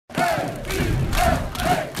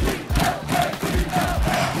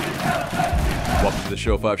the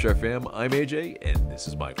show, 5 Star Fam. I'm AJ, and this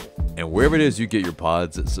is Michael. And wherever it is you get your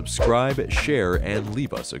pods, subscribe, share, and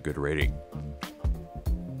leave us a good rating.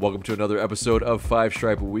 Welcome to another episode of 5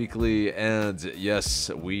 Stripe Weekly, and yes,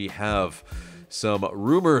 we have some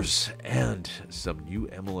rumors and some new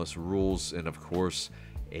MLS rules, and of course,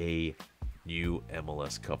 a new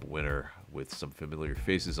MLS Cup winner with some familiar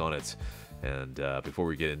faces on it. And before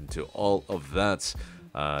we get into all of that,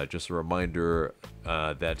 just a reminder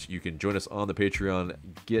that you can join us on the Patreon,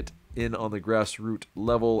 get in on the grassroots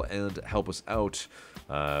level, and help us out.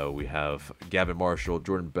 We have Gavin Marshall,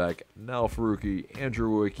 Jordan Beck, Nal Faruqi, Andrew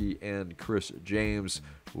Wicke, and Chris James,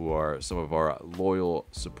 who are some of our loyal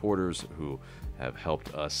supporters who have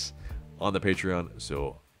helped us on the Patreon.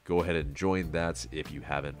 So go ahead and join that if you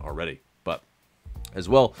haven't already. But as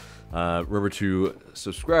well, remember to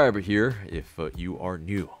subscribe here if you are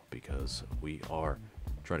new, because we are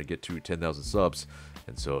trying to get to 10,000 subs,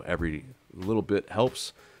 and so every little bit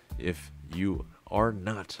helps. If you are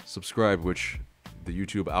not subscribed, which the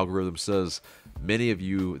YouTube algorithm says many of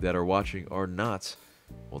you that are watching are not,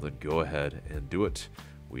 well then go ahead and do it.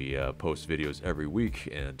 We post videos every week,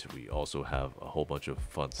 and we also have a whole bunch of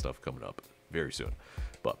fun stuff coming up very soon.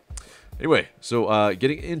 But anyway, so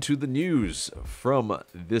getting into the news from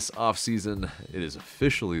this offseason, it is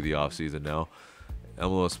officially the offseason now.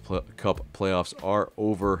 MLS Cup playoffs are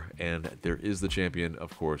over, and there is the champion,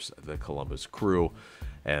 of course, the Columbus Crew.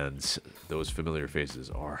 And those familiar faces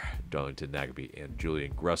are Darlington Nagbe and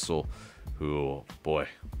Julian Gressel, who, boy,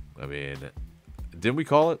 I mean, didn't we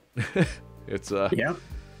call it? It's yeah.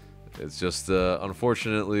 It's just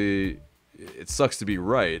unfortunately, it sucks to be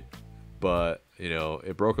right, but you know,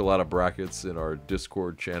 it broke a lot of brackets in our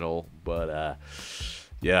Discord channel. But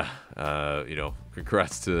yeah, you know,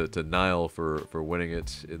 congrats to Niall for winning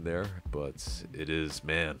it in there. But it is,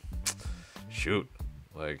 man, shoot,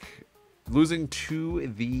 like, losing to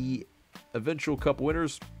the eventual Cup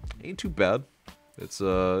winners ain't too bad. It's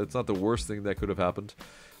not the worst thing that could have happened.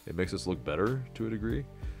 It makes us look better to a degree.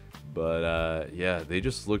 But yeah, they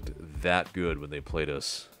just looked that good when they played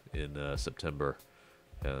us in September,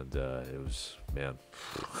 and it was, man,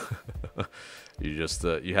 you just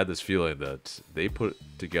you had this feeling that they put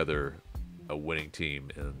together a winning team,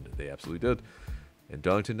 and they absolutely did. And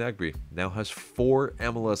Darlington Nagbe now has 4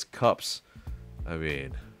 MLS Cups. I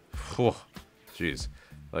mean, jeez,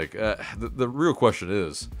 like the real question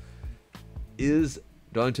is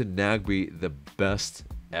Darlington Nagbe the best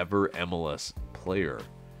ever MLS player?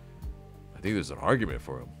 I think there's an argument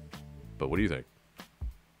for him, but what do you think?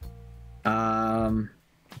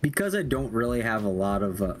 Because I don't really have a lot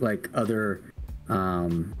of like other,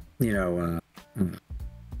 you know,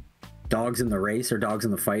 dogs in the race or dogs in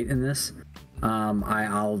the fight in this.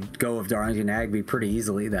 I'll go with Darlington Nagbe pretty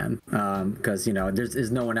easily then, because you know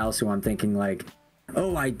there's no one else who I'm thinking like,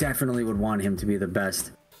 oh, I definitely would want him to be the best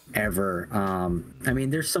ever. I mean,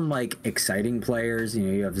 there's some like exciting players. You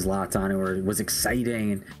know, you have Zlatan, who was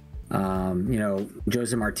exciting. You know,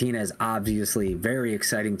 Jose Martinez, obviously very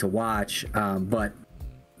exciting to watch. But,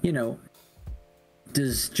 you know,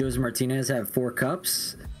 does Jose Martinez have 4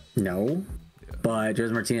 cups? No. But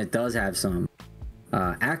Jose Martinez does have some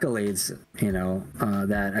accolades, you know,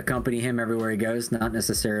 that accompany him everywhere he goes. Not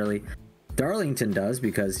necessarily Darlington does,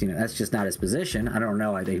 because, you know, that's just not his position. I don't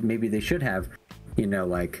know. Maybe they should have, you know,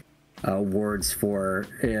 like awards for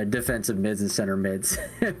defensive mids and center mids,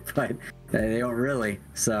 but they don't really.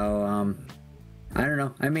 So I don't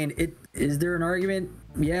know. I mean, is there an argument?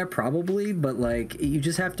 Yeah, probably, but like you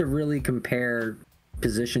just have to really compare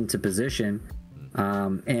position to position,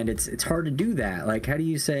 and it's hard to do that. Like, how do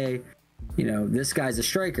you say, you know, this guy's a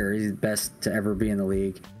striker, he's the best to ever be in the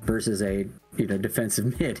league, versus a, you know,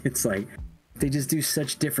 defensive mid? It's like they just do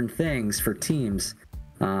such different things for teams.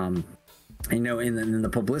 You know, in the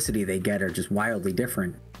publicity they get are just wildly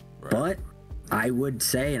different. Right. But I would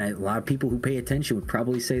say, and a lot of people who pay attention would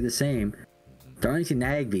probably say the same, Darlington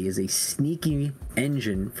Nagbe is a sneaky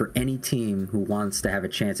engine for any team who wants to have a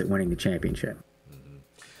chance at winning the championship.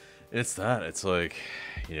 It's that. It's like,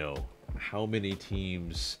 you know, how many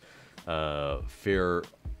teams fare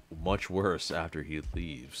much worse after he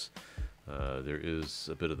leaves? There is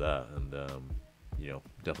a bit of that, and you know,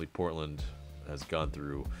 definitely Portland has gone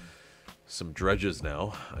through some dredges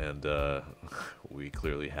now, and we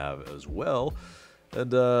clearly have as well.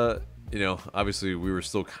 And you know, obviously we were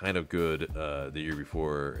still kind of good the year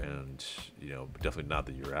before, and you know, definitely not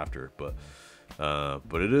the year after. But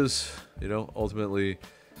it is, you know, ultimately,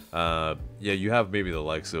 yeah, you have maybe the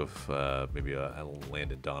likes of maybe a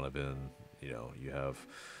Landon Donovan. You know, you have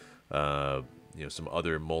you know, some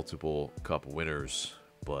other multiple cup winners,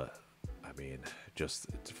 but I mean, just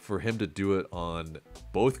for him to do it on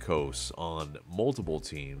both coasts, on multiple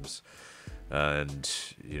teams, and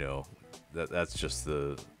that's just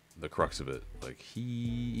the crux of it. Like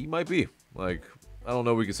he might be, like, I don't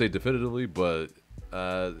know, we can say definitively, but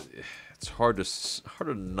it's hard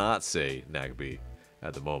to not say Nagbe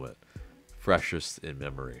at the moment. Freshest in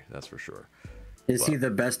memory, that's for sure. Is he the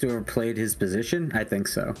best to ever played his position? I think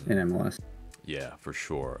so, in MLS. Yeah, for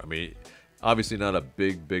sure. I mean, obviously not a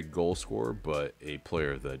big goal scorer, but a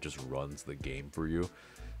player that just runs the game for you.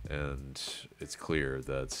 And it's clear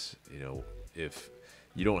that, if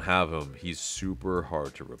you don't have him, he's super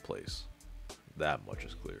hard to replace. That much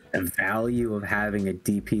is clear. The value of having a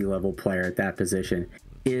DP level player at that position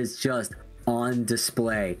is just on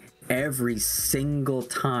display every single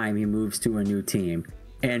time he moves to a new team.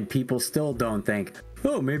 And people still don't think,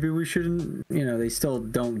 oh, maybe we shouldn't, they still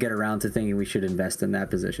don't get around to thinking we should invest in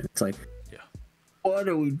that position. It's like, yeah, what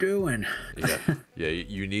are we doing? Yeah,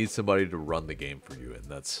 you need somebody to run the game for you, and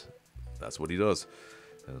that's what he does.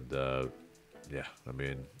 And yeah, I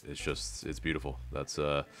mean, it's beautiful. That's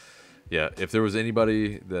yeah, if there was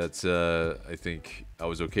anybody that I think I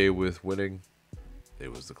was okay with winning,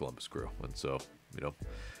 it was the Columbus Crew. And so,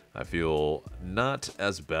 I feel not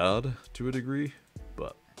as bad to a degree,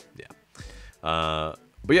 but yeah.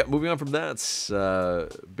 But yeah, moving on from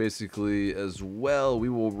that, basically as well, we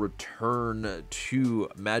will return to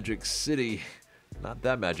Magic City. Not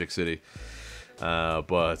that Magic City,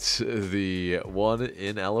 but the one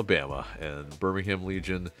in Alabama, and Birmingham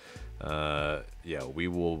Legion. Yeah, we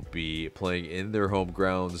will be playing in their home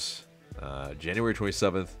grounds January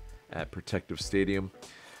 27th at Protective Stadium.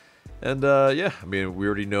 And yeah, I mean, we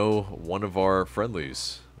already know one of our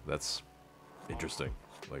friendlies. That's interesting.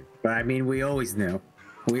 Like, but I mean, we always knew.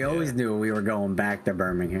 We always knew we were going back to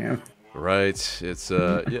Birmingham. Right. It's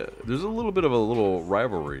yeah. There's a little bit of a little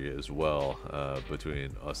rivalry as well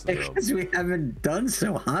between us and them. Because we haven't done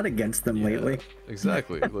so hot against them lately.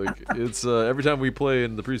 Exactly. Like it's every time we play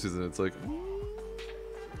in the preseason, it's like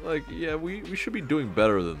yeah, we should be doing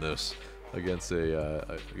better than this against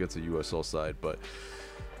a USL side, but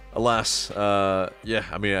alas, yeah.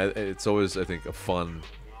 I mean, it's always, I think, a fun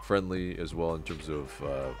friendly as well in terms of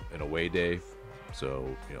an away day.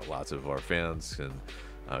 So lots of our fans can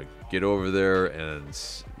get over there and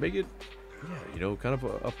make it, yeah, kind of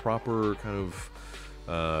a proper kind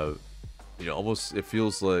of, almost, it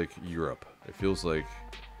feels like Europe. It feels like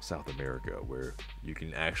South America, where you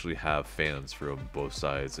can actually have fans from both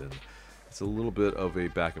sides, and it's a little bit of a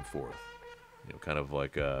back and forth. Kind of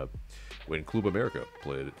like when Club America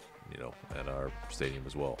played, at our stadium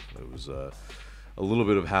as well. It was a little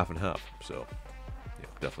bit of half and half. So,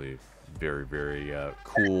 definitely very, very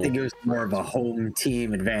cool. I think it was more of a home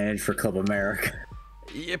team advantage for Club America.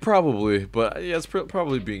 Yeah, probably, but yeah, it's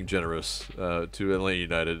probably being generous to Atlanta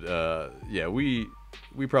United. Yeah, we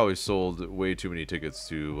probably sold way too many tickets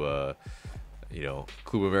to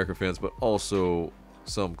Club America fans, but also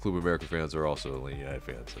some Club America fans are also Atlanta United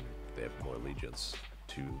fans, and they have more allegiance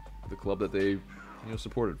to the club that they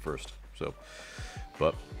supported first. So,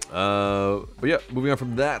 but yeah, moving on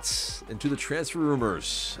from that into the transfer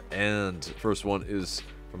rumors, and first one is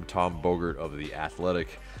from Tom Bogert of the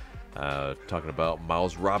Athletic, talking about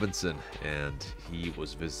Miles Robinson, and he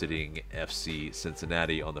was visiting FC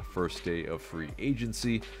Cincinnati on the first day of free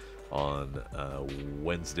agency on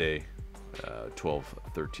Wednesday,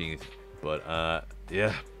 12/13th. But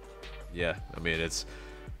yeah, I mean, it's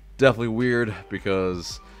definitely weird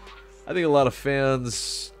because I think a lot of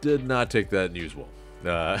fans did not take that news well.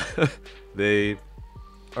 They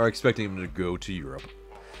are expecting him to go to Europe.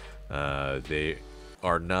 They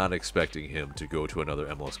are not expecting him to go to another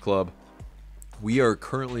MLS club. We are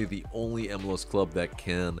currently the only MLS club that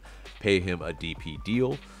can pay him a DP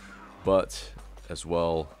deal, but as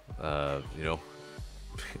well,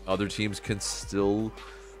 other teams can still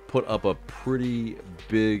put up a pretty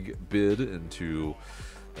big bid into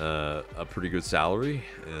a pretty good salary.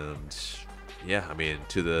 And yeah, I mean,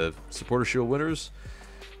 to the Supporter Shield winners,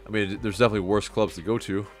 I mean, there's definitely worse clubs to go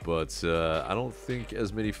to, but I don't think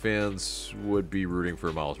as many fans would be rooting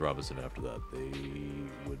for Miles Robinson after that.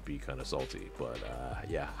 They would be kind of salty. But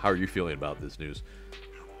yeah, how are you feeling about this news?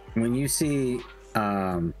 When you see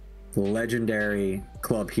legendary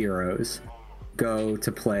club heroes go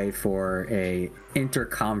to play for a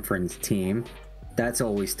interconference team, that's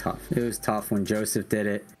always tough. It was tough when Joseph did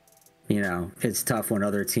it. It's tough when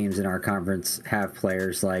other teams in our conference have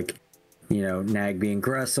players like, Nagbe and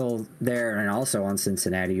Gressel there, and also on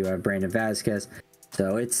Cincinnati you have Brandon Vasquez.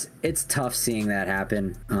 So it's tough seeing that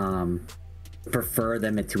happen. Prefer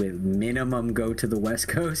them to at minimum go to the West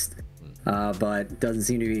Coast, but doesn't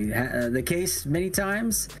seem to be the case many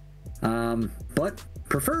times. But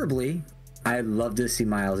preferably, I'd love to see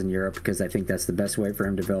Miles in Europe because I think that's the best way for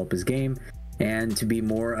him to develop his game and to be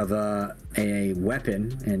more of a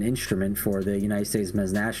weapon, an instrument for the United States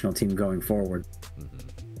men's national team going forward.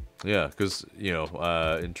 Yeah, because, you know,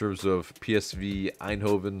 in terms of PSV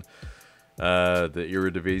Eindhoven, the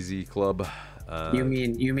Eredivisie club. You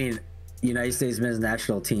mean United States men's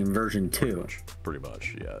national team version 2? Pretty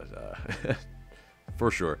much, yeah.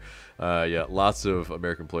 For sure. Yeah, lots of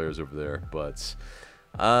American players over there. But,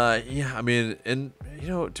 yeah, I mean, and, you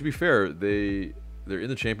know, to be fair, they're in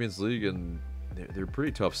the Champions League, and they're a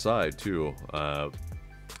pretty tough side, too.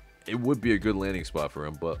 It would be a good landing spot for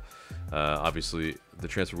him, but obviously the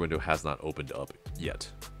transfer window has not opened up yet.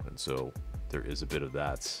 And so there is a bit of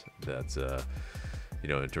that, you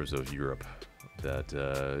know, in terms of Europe, that,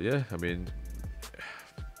 yeah, I mean,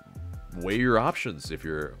 weigh your options if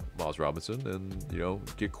you're Miles Robinson and, you know,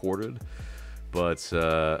 get courted. But,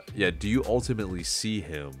 yeah, do you ultimately see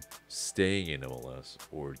him staying in MLS,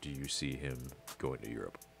 or do you see him going to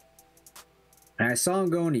Europe? And I saw him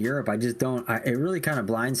going to Europe. I just don't. It really kind of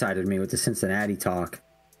blindsided me with the Cincinnati talk.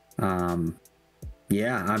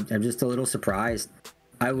 Yeah, I'm just a little surprised.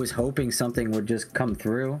 I was hoping something would just come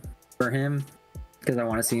through for him because I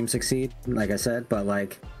want to see him succeed, like I said. But,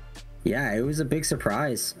 like, yeah, it was a big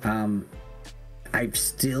surprise. I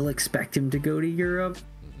still expect him to go to Europe,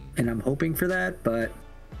 and I'm hoping for that. But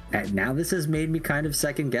now this has made me kind of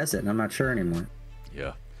second guess it, and I'm not sure anymore.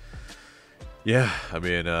 Yeah. Yeah, I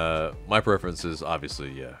mean, my preference is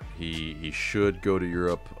obviously, yeah, he should go to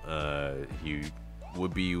Europe. He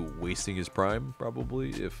would be wasting his prime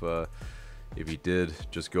probably if he did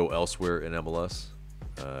just go elsewhere in MLS.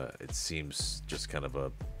 It seems just kind of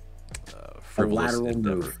a frivolous lateral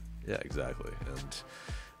endeavor. move. Yeah, exactly. And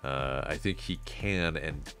I think he can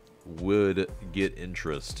and would get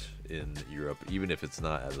interest in Europe, even if it's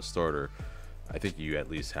not as a starter. I think you at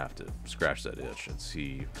least have to scratch that itch and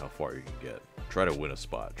see how far you can get. Try to win a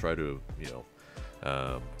spot. Try to, you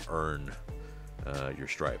know, earn your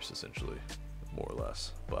stripes, essentially, more or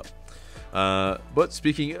less. But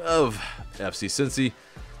speaking of FC Cincy,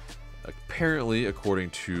 apparently,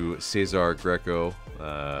 according to Cesar Greco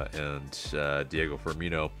and Diego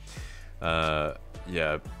Firmino,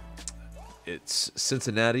 yeah, it's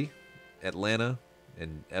Cincinnati, Atlanta,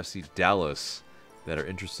 and FC Dallas that are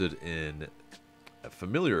interested in a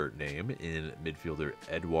familiar name in midfielder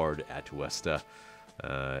Eduard Atuesta.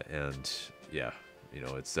 And yeah, you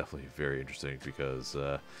know, it's definitely very interesting because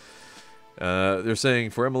they're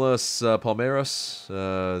saying for MLS Palmeiras,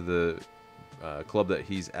 the club that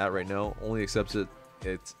he's at right now, only accepts it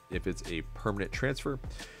if it's a permanent transfer.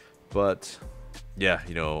 But yeah,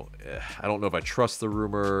 you know, I don't know if I trust the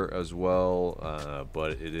rumor as well,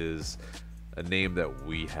 but it is a name that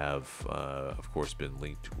we have, of course, been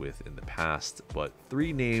linked with in the past. But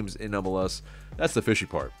 3 names in MLS, that's the fishy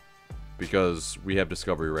part, because we have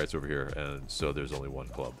discovery rights over here, and so there's only one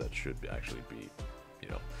club that should actually be, you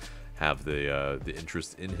know, have the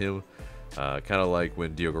interest in him. Kind of like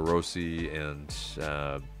when Diogo Rossi and,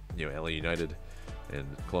 you know, Atl Utd and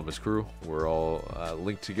Columbus Crew were all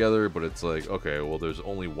linked together, but it's like, okay, well, there's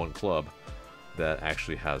only one club that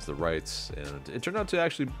actually has the rights, and it turned out to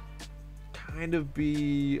actually kind of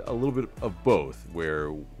be a little bit of both,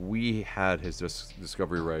 where we had his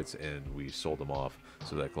discovery rights and we sold them off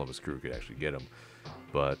so that Columbus Crew could actually get him.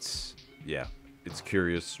 But yeah, it's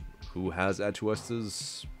curious who has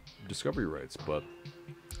Atuesta's discovery rights. But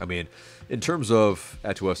I mean, in terms of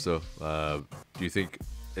Atuesta, do you think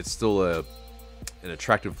it's still an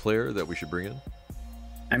attractive player that we should bring in?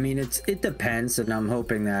 I mean, it depends, and I'm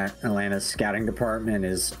hoping that Atlanta's scouting department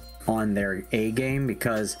is on their A game,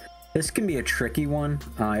 because this can be a tricky one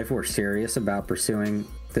if we're serious about pursuing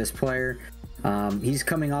this player. He's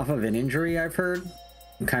coming off of an injury, I've heard,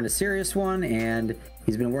 a kind of serious one, and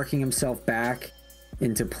he's been working himself back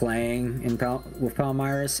into playing with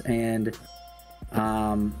Palmeiras, and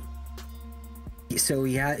so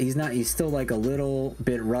he's still like a little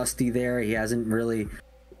bit rusty there. He hasn't really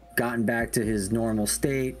gotten back to his normal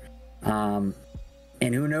state, and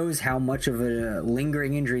who knows how much of a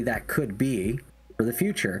lingering injury that could be for the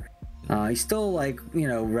future. He's still, like, you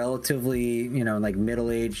know, relatively, you know, like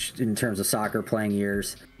middle-aged in terms of soccer playing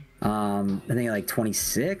years. I think like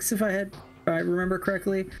 26, if I remember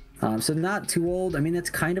correctly. So not too old. I mean, that's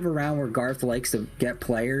kind of around where Garth likes to get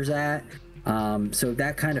players at. So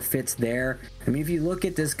that kind of fits there. I mean, if you look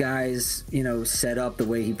at this guy's, you know, setup, the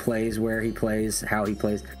way he plays, where he plays, how he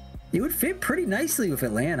plays, it would fit pretty nicely with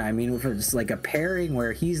Atlanta. I mean, with just like a pairing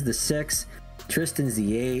where he's the 6, Tristan's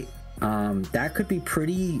the 8, that could be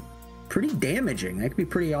pretty pretty damaging. That could be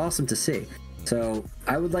pretty awesome to see. So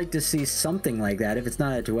I would like to see something like that. If it's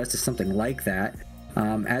not Atl Utd, something like that.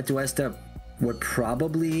 Atl Utd would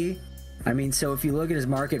probably, I mean, so if you look at his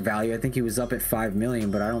market value, I think he was up at 5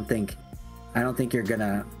 million, but I don't think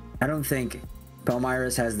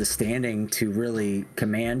Palmeiras has the standing to really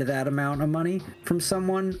command that amount of money from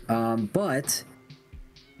someone. But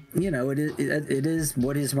you know, it is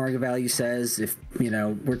what his market value says. If, you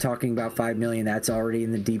know, we're talking about 5 million, that's already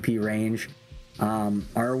in the DP range.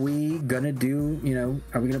 Are we gonna do, you know,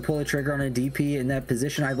 are we gonna pull a trigger on a DP in that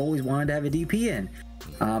position? I've always wanted to have a DP in.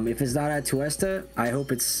 If it's not Atl Utd, I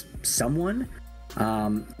hope it's someone.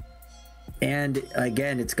 And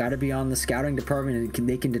again, it's got to be on the scouting department, and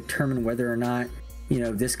they can determine whether or not, you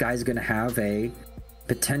know, this guy's going to have a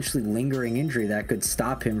potentially lingering injury that could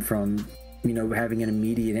stop him from, you know, having an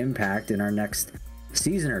immediate impact in our next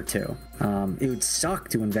season or two. It would suck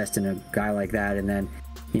to invest in a guy like that, and then,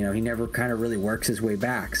 you know, he never kind of really works his way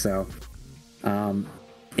back. So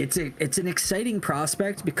it's an exciting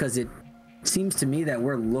prospect, because it seems to me that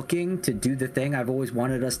we're looking to do the thing I've always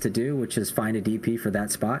wanted us to do, which is find a DP for that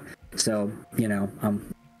spot. So, you know,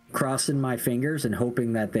 I'm crossing my fingers and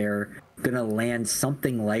hoping that they're going to land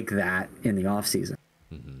something like that in the offseason.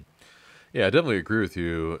 Mm-hmm. Yeah, I definitely agree with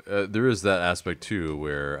you. There is that aspect too,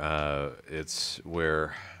 where it's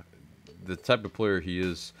where the type of player he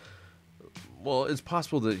is. Well, it's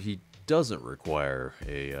possible that he doesn't require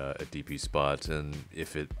a DP spot, and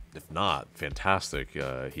if not, fantastic.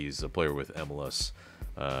 He's a player with MLS,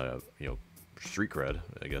 you know, street cred,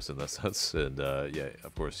 I guess, in that sense. And yeah,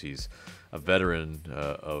 of course, he's a veteran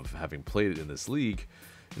of having played in this league,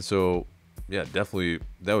 and so yeah, definitely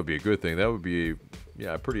that would be a good thing. That would be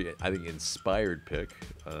a pretty, I think, inspired pick.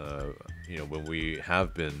 You know, when we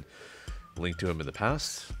have been linked to him in the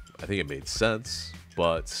past, I think it made sense,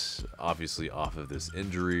 but obviously off of this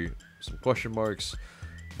injury, some question marks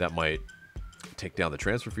that might take down the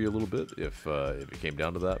transfer fee a little bit if it came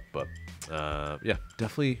down to that. But yeah,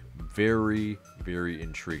 definitely very, very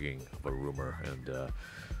intriguing of a rumor, and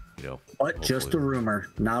you know, but just a rumor,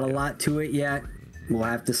 not a lot to it yet. We'll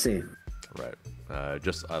have to see. Right,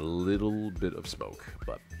 just a little bit of smoke,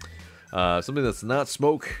 but something that's not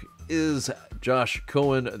smoke is Josh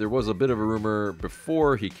Cohen. There was a bit of a rumor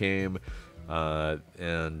before he came.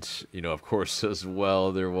 And, you know, of course, as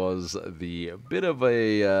well, there was the bit of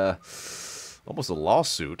a almost a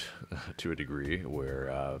lawsuit to a degree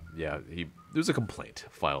where, yeah, there's a complaint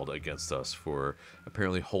filed against us for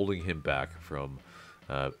apparently holding him back from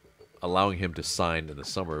allowing him to sign in the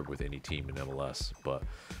summer with any team in MLS. But,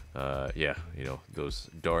 yeah, you know, those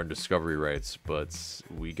darn discovery rights. But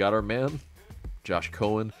we got our man, Josh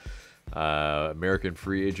Cohen. American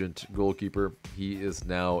free agent goalkeeper. He is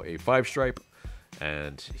now a 5-stripe,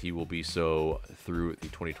 and he will be so through the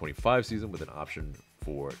 2025 season with an option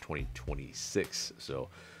for 2026. So,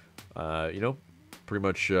 you know, pretty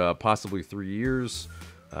much possibly 3 years.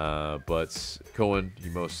 But Cohen, he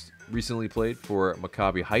most recently played for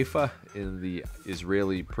Maccabi Haifa in the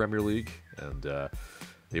Israeli Premier League, and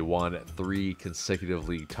they won 3 consecutive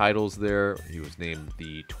league titles there. He was named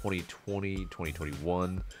the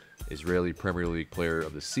 2020-2021 Israeli Premier League Player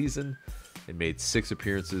of the Season and made 6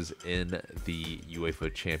 appearances in the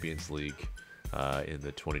UEFA Champions League in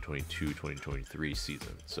the 2022-2023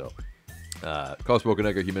 season. So, Carlos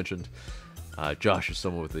Bocanegra, he mentioned, Josh is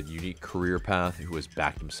someone with a unique career path who has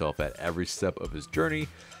backed himself at every step of his journey.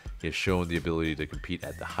 He has shown the ability to compete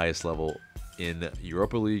at the highest level in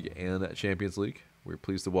Europa League and Champions League. We're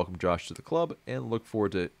pleased to welcome Josh to the club and look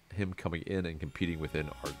forward to him coming in and competing within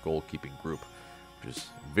our goalkeeping group, which is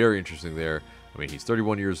very interesting there. I mean, he's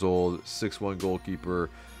 31 years old, 6'1"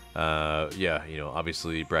 goalkeeper. Yeah, you know,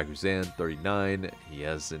 obviously Braguzan, 39. He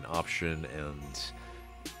has an option, and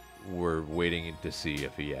we're waiting to see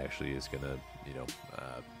if he actually is going to, you know,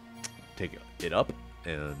 take it up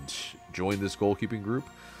and join this goalkeeping group.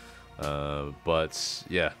 But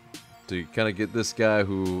yeah, to kind of get this guy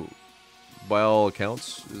who, by all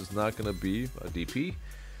accounts, is not going to be a DP.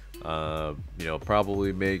 You know,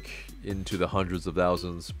 probably make into the hundreds of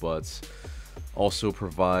thousands, but also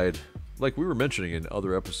provide, like we were mentioning in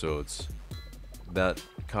other episodes, that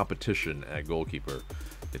competition at goalkeeper.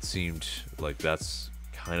 It seemed like that's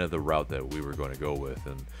kind of the route that we were going to go with,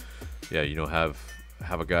 and yeah, you know, have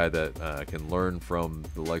a guy that can learn from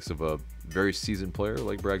the likes of a very seasoned player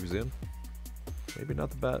like Braguzan. Maybe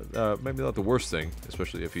not maybe not the worst thing,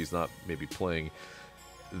 especially if he's not maybe playing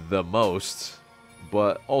the most.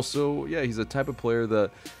 But also, yeah, he's a type of player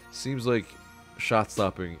that seems like shot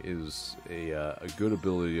stopping is a good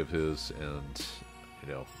ability of his, and,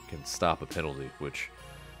 you know, can stop a penalty, which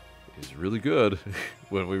is really good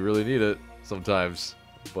when we really need it sometimes.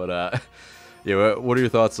 But yeah, what are your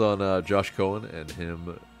thoughts on Josh Cohen and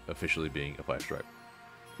him officially being a 5-stripe?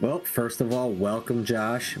 Well, first of all, welcome,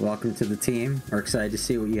 Josh. Welcome to the team. We're excited to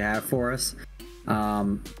see what you have for us.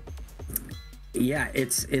 Yeah,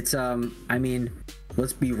 it's I mean,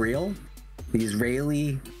 let's be real. The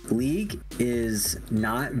Israeli league is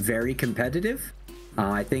not very competitive.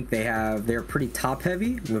 I think they're pretty top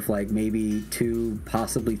heavy with like maybe 2,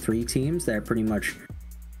 possibly 3 teams that pretty much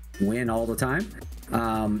win all the time.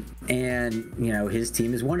 And you know, his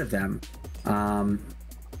team is one of them.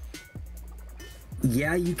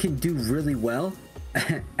 Yeah, you can do really well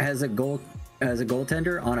as a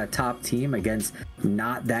goaltender on a top team against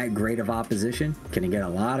not that great of opposition. Can get a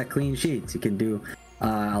lot of clean sheets. You can do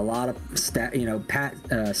a lot of stat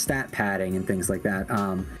padding and things like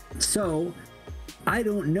that. So I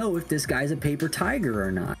don't know if this guy's a paper tiger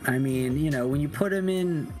or not. I mean, you know, when you put him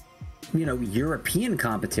in, you know, European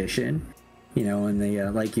competition, you know, in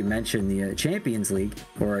the like you mentioned, the Champions League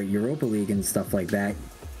or Europa League and stuff like that,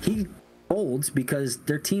 he folds because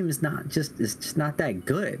their team is just not that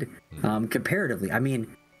good comparatively. I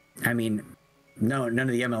mean, no, none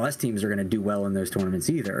of the MLS teams are going to do well in those tournaments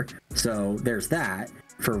either. So there's that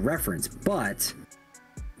for reference. But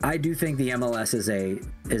I do think the MLS is a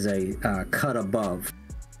cut above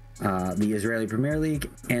the Israeli Premier League,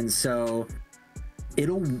 and so it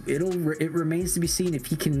remains to be seen if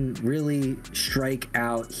he can really strike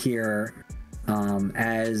out here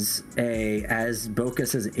as Boca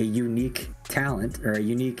says, a unique talent or a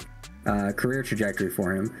unique career trajectory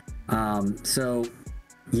for him. So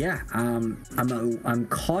yeah, I'm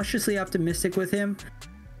cautiously optimistic with him.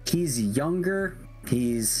 He's younger,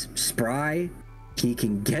 he's spry, he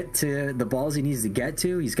can get to the balls he needs to get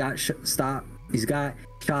to. He's got shot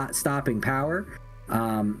stopping power.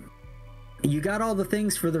 You got all the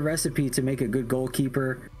things for the recipe to make a good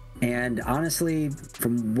goalkeeper. And honestly,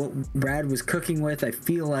 from what Brad was cooking with, I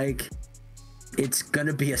feel like it's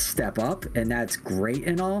gonna be a step up, and that's great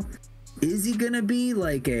and all. Is he gonna be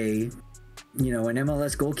like an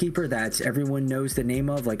MLS goalkeeper that's everyone knows the name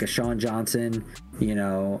of, like a Sean Johnson,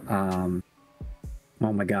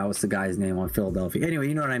 oh my God, what's the guy's name on Philadelphia? Anyway,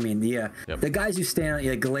 you know what I mean. The guys who stand,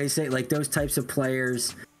 like Galese, like those types of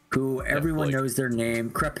players who everyone knows their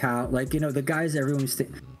name, Krepout, like, the guys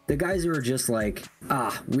the guys who are just like,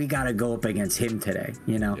 we got to go up against him today,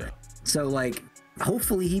 Yeah. So like,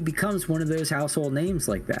 hopefully he becomes one of those household names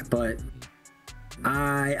like that. But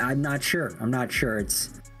I'm not sure.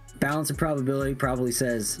 It's balance of probability probably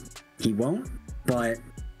says he won't, but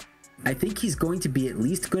I think he's going to be at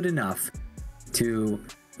least good enough to,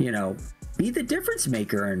 be the difference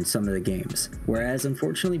maker in some of the games. Whereas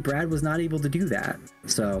unfortunately, Brad was not able to do that.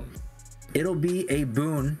 So it'll be a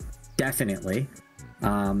boon, definitely.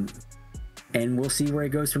 And we'll see where he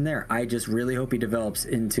goes from there. I just really hope he develops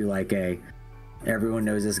into like everyone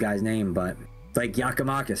knows this guy's name, but like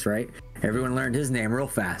Giacomakis, right? Everyone learned his name real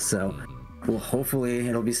fast. So well, hopefully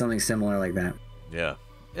it'll be something similar like that. Yeah.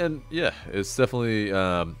 And yeah, it's definitely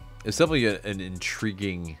an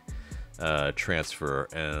intriguing transfer,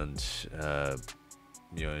 and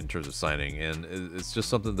in terms of signing, and it's just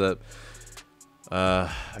something that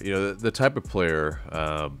the type of player,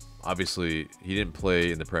 obviously he didn't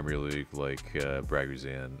play in the Premier League like Brad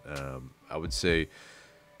Guzan. I would say,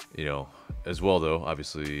 as well though,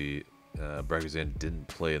 obviously Brad Guzan didn't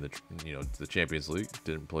play in the Champions League,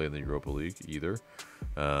 didn't play in the Europa League either.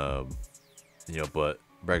 But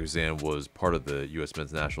Brad Guzan was part of the U.S.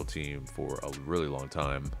 men's national team for a really long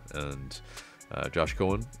time, and Josh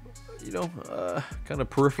Cohen, kind of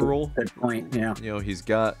peripheral. Good point. Yeah. He's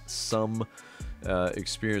got some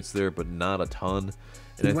experience there, but not a ton.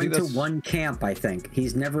 And he went to one camp, I think.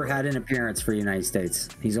 He's never had an appearance for the United States.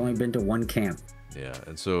 He's only been to one camp. Yeah,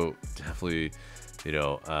 and so definitely,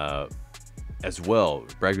 as well,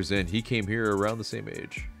 Brad Guzan, he came here around the same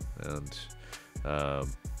age, and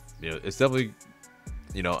it's definitely.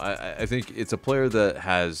 I think it's a player that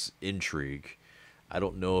has intrigue. I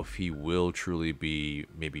don't know if he will truly be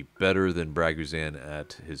maybe better than Brad Guzan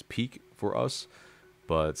at his peak for us,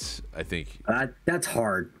 but I think that's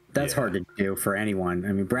hard. That's hard to do for anyone.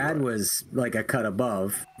 I mean, Brad was like a cut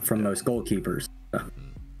above from most goalkeepers.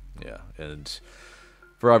 Yeah, and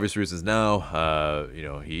for obvious reasons now,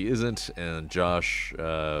 he isn't, and Josh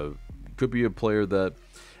could be a player that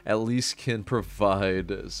at least can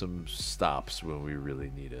provide some stops when we really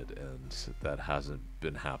need it, and that hasn't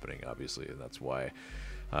been happening, obviously, and that's why,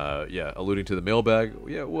 alluding to the mailbag,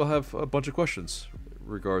 we'll have a bunch of questions in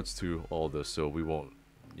regards to all this, so we won't,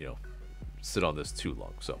 sit on this too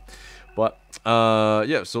long. So, but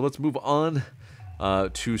so let's move on.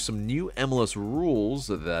 to some new MLS rules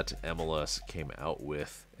that MLS came out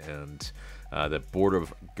with, and the Board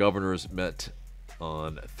of Governors met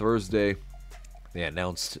on Thursday. They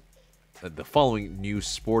announced the following new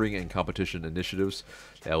sporting and competition initiatives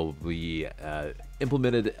that will be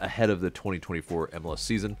implemented ahead of the 2024 MLS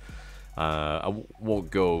season. I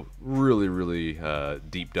won't go really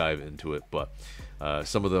deep dive into it, but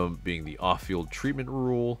some of them being the off-field treatment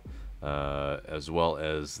rule, as well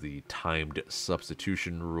as the timed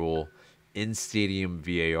substitution rule, in-stadium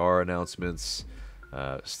VAR announcements,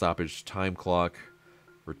 stoppage time clock,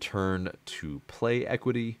 return to play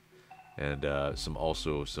equity, and some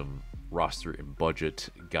roster and budget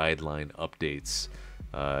guideline updates,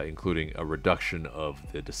 including a reduction of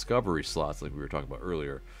the discovery slots, like we were talking about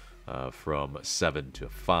earlier, from 7 to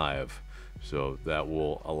 5. So that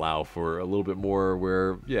will allow for a little bit more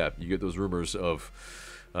where, yeah, you get those rumors of,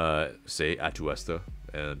 say, Atl Utd,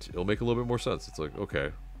 and it'll make a little bit more sense. It's like,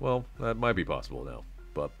 okay, well, that might be possible now.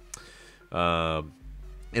 But,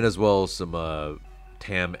 and as well as some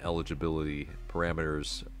TAM eligibility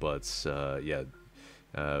parameters. But,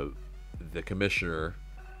 the commissioner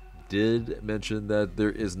did mention that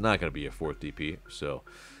there is not going to be a fourth DP. So,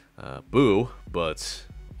 boo, but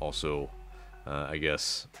also, I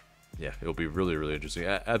guess, yeah, it'll be really interesting.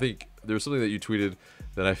 I think there's something that you tweeted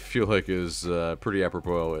that I feel like is pretty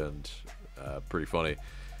apropos and pretty funny.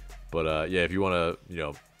 But yeah, if you want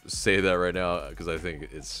to, say that right now, because I think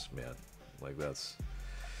it's, man, like that's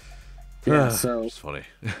so it's funny.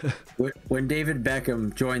 when David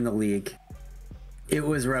Beckham joined the league, it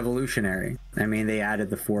was revolutionary. I mean, they added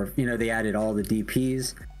they added all the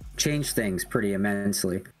DPs, changed things pretty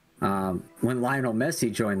immensely. When Lionel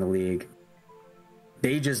Messi joined the league,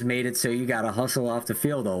 they just made it so you got to hustle off the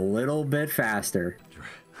field a little bit faster.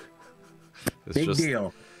 Big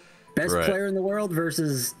deal. Best player in the world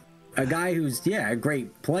versus a guy who's, a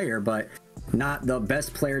great player, but not the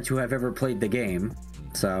best player to have ever played the game.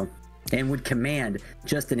 So, and would command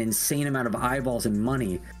just an insane amount of eyeballs and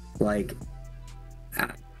money. Like,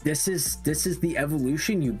 this is the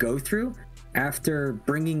evolution you go through after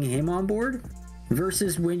bringing him on board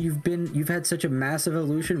versus when you've had such a massive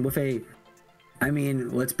evolution with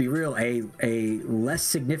let's be real, a less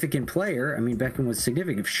significant player. I mean, Beckham was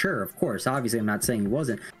significant, sure, of course. Obviously, I'm not saying he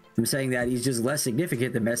wasn't. I'm saying that he's just less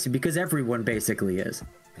significant than Messi because everyone basically is.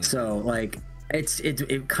 So, like,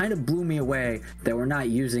 it kind of blew me away that we're not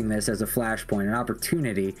using this as a flashpoint, an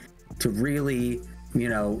opportunity to really,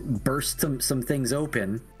 burst some things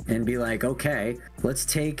open and be like, okay, let's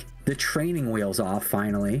take the training wheels off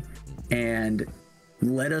finally and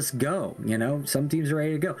let us go. Some teams are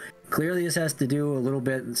ready to go. Clearly, this has to do a little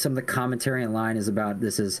bit. Some of the commentary in line is about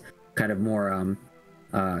this is kind of more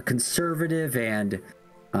conservative and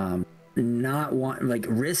not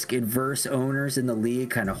risk adverse owners in the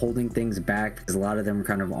league, kind of holding things back because a lot of them are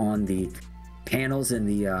kind of on the panels and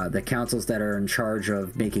the councils that are in charge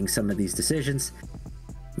of making some of these decisions.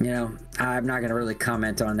 I'm not going to really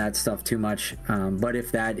comment on that stuff too much. But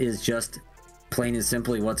if that is just plain and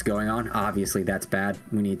simply what's going on, obviously that's bad.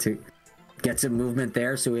 We need to get some movement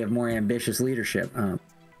there so we have more ambitious leadership.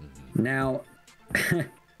 Now,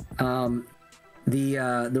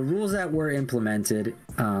 the rules that were implemented,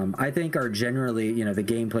 I think are generally, the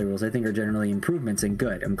gameplay rules, I think are generally improvements and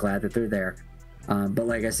good. I'm glad that they're there. But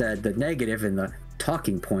like I said, the negative and the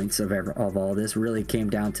talking points of all this really came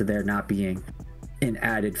down to there not being an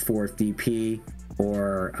added fourth DP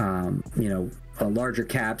or, a larger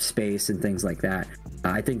cap space and things like that.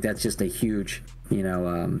 I think that's just a huge,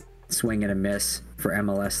 swing and a miss for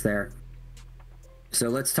MLS there. So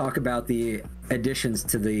let's talk about the additions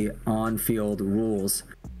to the on-field rules.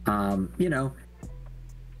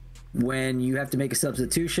 When you have to make a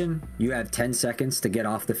substitution, you have 10 seconds to get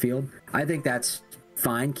off the field. I think that's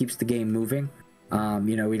fine, keeps the game moving.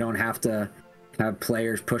 We don't have to have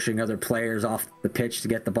players pushing other players off the pitch to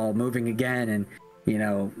get the ball moving again, and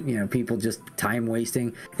people just time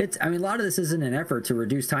wasting. A lot of this is in an effort to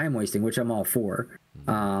reduce time wasting, which I'm all for.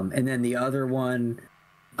 And then the other one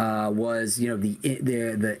was,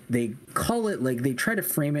 they call it, like, they try to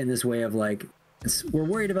frame it in this way of like, we're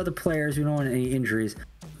worried about the players, we don't want any injuries.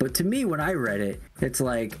 But to me, when I read it, it's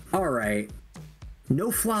like, all right, no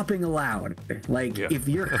flopping allowed. Like, if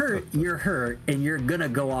you're hurt, you're hurt, and you're gonna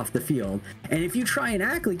go off the field. And if you try and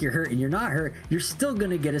act like you're hurt and you're not hurt, you're still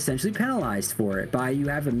gonna get essentially penalized for it. You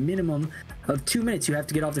have a minimum of 2 minutes you have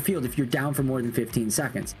to get off the field if you're down for more than 15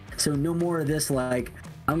 seconds. So no more of this, like,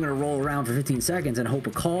 I'm gonna roll around for 15 seconds and hope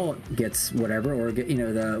a call gets whatever, or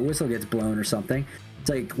the whistle gets blown or something. It's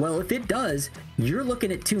like, well, if it does, you're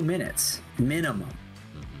looking at 2 minutes minimum.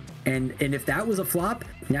 And if that was a flop,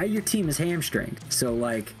 now your team is hamstringed. So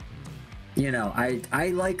like, you know, I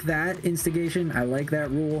like that instigation. I like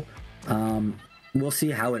that rule. We'll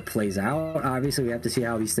see how it plays out. Obviously, we have to see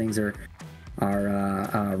how these things are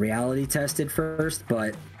reality tested first.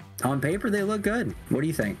 But on paper, they look good. What do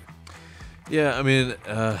you think? Yeah, I mean,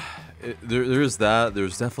 there is that.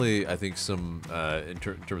 There's definitely, I think, some in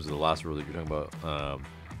terms of the last rule that you're talking about,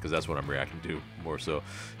 because that's what I'm reacting to more so,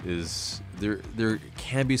 is there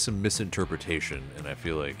can be some misinterpretation, and I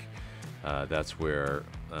feel like that's where,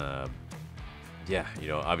 yeah, you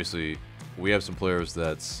know, obviously we have some players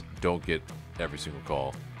that don't get every single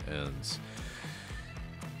call, and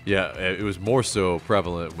yeah, it was more so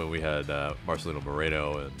prevalent when we had Marcelino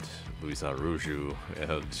Moreno and Luis Araujo,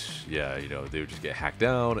 and yeah, you know, they would just get hacked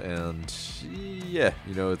down, and yeah,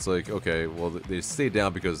 you know, it's like, okay, well, they stayed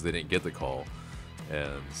down because they didn't get the call,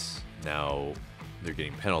 and now they're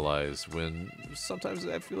getting penalized, when sometimes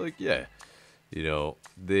I feel like, yeah, you know,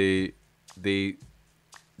 they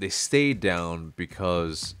stayed down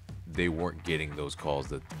because they weren't getting those calls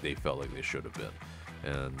that they felt like they should have been.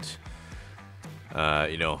 And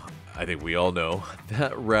you know, I think we all know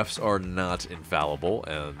that refs are not infallible,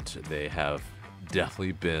 and they have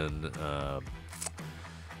definitely been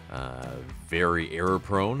very error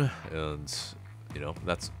prone, and you know,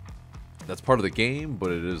 that's part of the game,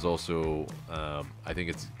 but it is also I think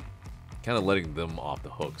it's kind of letting them off the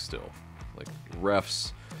hook still. Like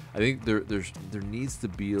refs, I think there needs to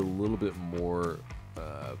be a little bit more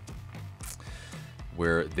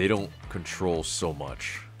where they don't control so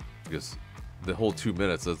much, because the whole 2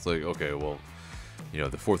 minutes, it's like, okay, well, you know,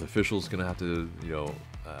 the fourth official is gonna have to, you know,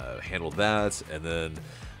 handle that, and then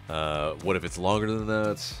what if it's longer than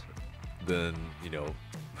that? Then, you know,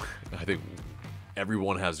 I think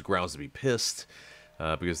everyone has grounds to be pissed,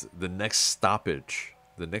 because the next stoppage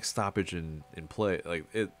in play, like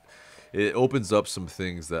it opens up some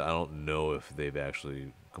things that I don't know if they've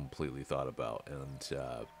actually completely thought about.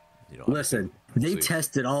 And you know, listen, they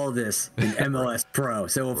tested all this in MLS Pro,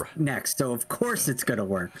 so right. So of course it's gonna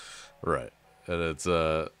work. Right, and it's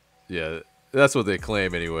yeah, that's what they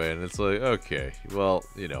claim anyway, and it's like, okay, well,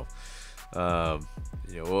 you know,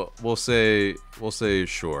 we'll say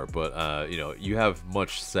sure, but you know, you have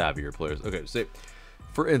much savvier players. Okay, say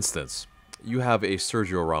for instance, you have a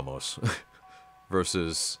Sergio Ramos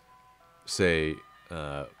versus, say,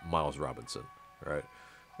 Miles Robinson, right?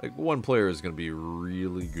 Like, one player is going to be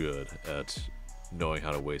really good at knowing how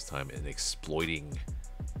to waste time and exploiting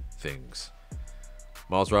things.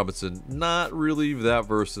 Miles Robinson, not really that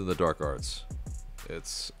versed in the dark arts.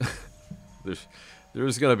 It's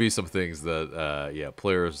there's going to be some things that yeah,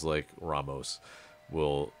 players like Ramos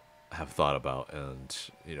will have thought about, and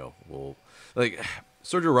you know, will, like,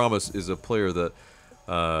 Sergio Ramos is a player that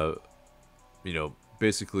you know,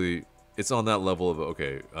 basically it's on that level of,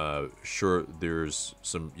 okay, sure, there's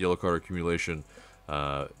some yellow card accumulation.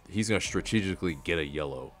 He's going to strategically get a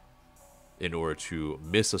yellow in order to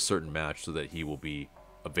miss a certain match so that he will be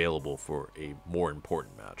available for a more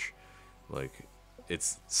important match. Like,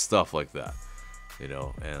 it's stuff like that, you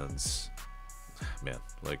know, and man,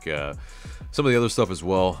 like some of the other stuff as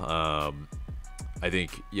well. I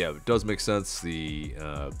think, yeah, it does make sense. The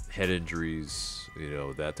head injuries, you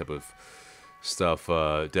know, that type of stuff,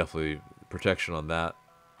 definitely protection on that,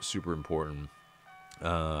 super important.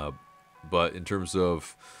 But in terms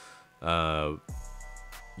of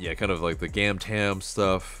yeah, kind of like the gam tam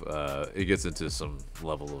stuff, it gets into some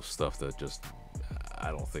level of stuff that just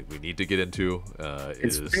I don't think we need to get into.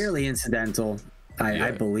 It's fairly incidental,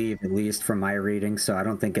 I believe, at least from my reading, so I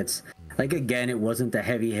don't think it's like, again, it wasn't the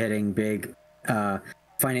heavy hitting big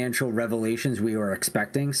financial revelations we were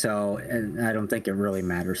expecting, so, and I don't think it really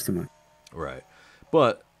matters too much. Right.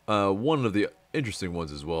 But one of the interesting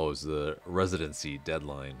ones as well is the residency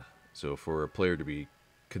deadline. So for a player to be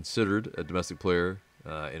considered a domestic player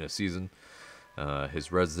in a season,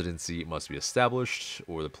 his residency must be established,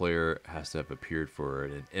 or the player has to have appeared for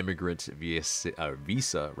an immigrant visa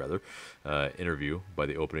interview by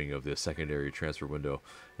the opening of the secondary transfer window.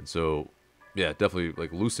 And so, yeah, definitely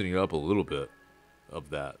like loosening up a little bit of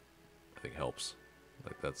that, I think, helps.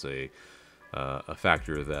 Like, that's a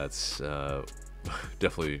factor that's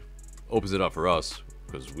definitely opens it up for us,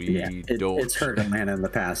 because we don't. It's hurt Atlanta in the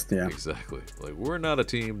past. Yeah, exactly. Like, we're not a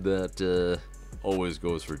team that always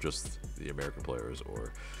goes for just the American players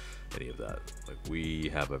or any of that. Like, we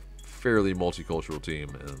have a fairly multicultural team,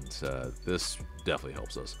 and this definitely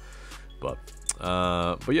helps us. But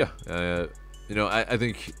yeah, you know, I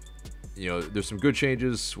think, you know, there's some good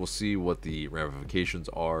changes. We'll see what the ramifications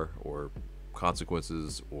are, or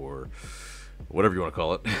consequences, or whatever you want to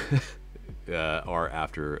call it, are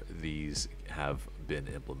after these have been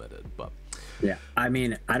implemented. But yeah, I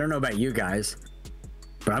mean, I don't know about you guys,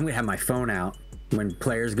 but I'm gonna have my phone out when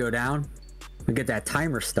players go down and get that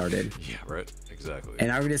timer started. Yeah, right. Exactly.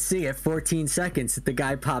 And I'm gonna see at 14 seconds that the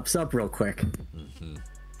guy pops up real quick. Mm-hmm.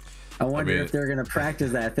 I wonder if they're gonna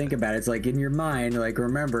practice that. Think about it. It's like in your mind, like,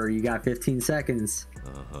 remember, you got 15 seconds.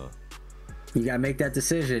 You gotta make that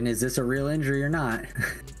decision. Is this a real injury or not?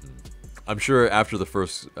 I'm sure after the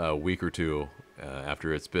first week or two,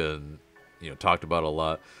 after it's been, talked about a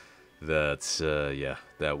lot, that yeah,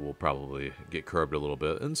 that will probably get curbed a little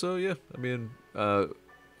bit. And so yeah, I mean,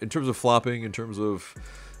 in terms of flopping, in terms of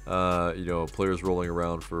players rolling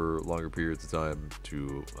around for longer periods of time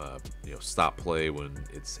to stop play when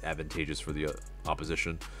it's advantageous for the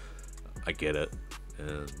opposition, I get it,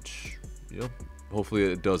 and hopefully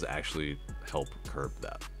it does actually help curb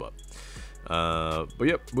that. But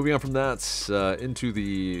yep, moving on from that into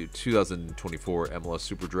the 2024 MLS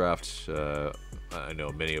Super Draft. I know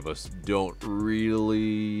many of us don't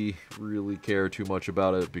really care too much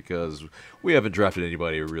about it because we haven't drafted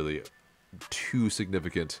anybody really too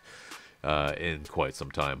significant in quite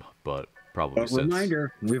some time. But probably since...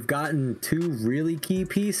 Reminder, we've gotten 2 really key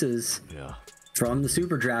pieces from the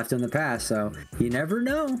Super Draft in the past, so you never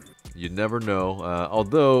know. You never know.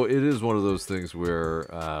 Although it is one of those things where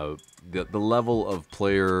the level of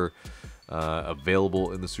player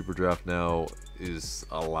available in the Super Draft now is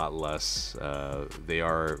a lot less. They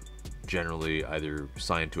are generally either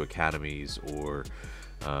signed to academies or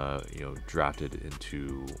drafted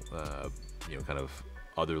into kind of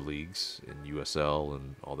other leagues in USL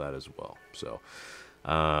and all that as well. So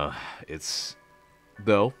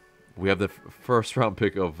though we have the first round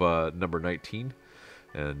pick of number 19.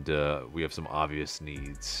 And we have some obvious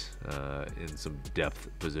needs in some depth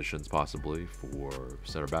positions, possibly for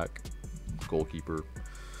center back, goalkeeper,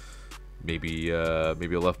 maybe a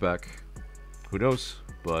left back. Who knows?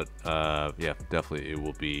 But yeah, definitely it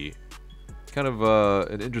will be kind of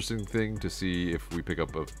an interesting thing to see if we pick up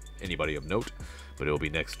anybody of note. But it will be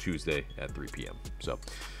next Tuesday at 3 p.m. So,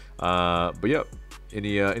 but yeah,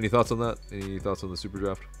 any thoughts on that? Any thoughts on the Super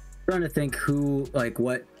Draft? I'm trying to think who, like,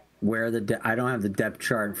 what. Where I don't have the depth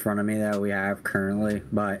chart in front of me that we have currently,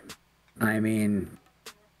 but I mean,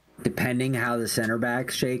 depending how the center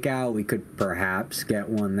backs shake out, we could perhaps get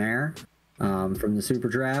one there from the Super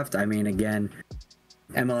Draft. I mean, again,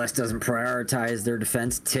 MLS doesn't prioritize their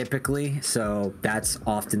defense typically, so that's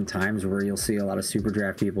oftentimes where you'll see a lot of Super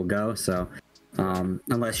Draft people go. So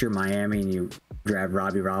unless you're Miami and you draft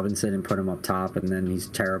Robbie Robinson and put him up top, and then he's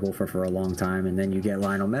terrible for a long time, and then you get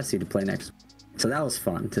Lionel Messi to play next. So that was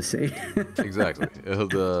fun to see. Exactly.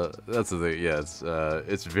 That's the thing. Yeah,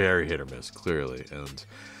 it's very hit or miss, clearly. And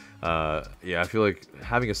yeah, I feel like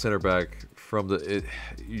having a center back from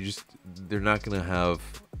they're not going to have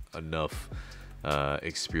enough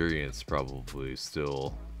experience probably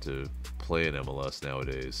still to play in MLS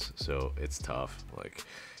nowadays. So it's tough. Like,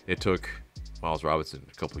 it took Miles Robinson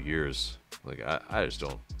a couple years. Like, I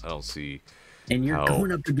don't see. And you're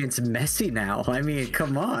going up against Messi now. I mean,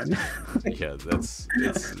 come on. Yeah,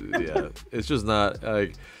 it's just not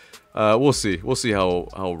like we'll see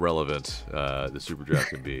how relevant the Super Draft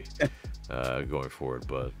can be going forward.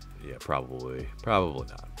 But yeah, probably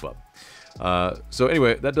not. But so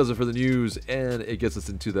anyway, that does it for the news, and it gets us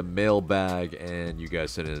into the mailbag. And you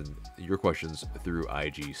guys send in your questions through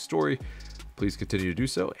IG story. Please continue to do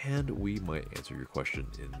so, and we might answer your question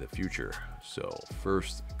in the future. So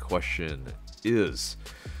first question is,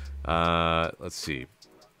 let's see,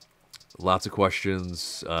 lots of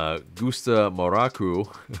questions. Gusta Moraku,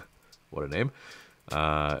 what a name,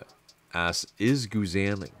 asks, is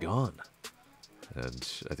Guzan gone? And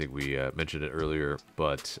I think we mentioned it earlier,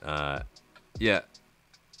 but yeah,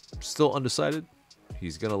 still undecided.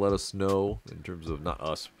 He's going to let us know, in terms of, not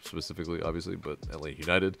us specifically, obviously, but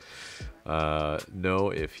Atl Utd, know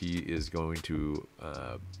if he is going to,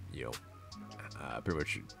 pretty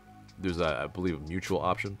much, there's, I believe, a mutual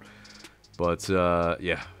option. But,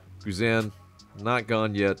 yeah, Guzan, not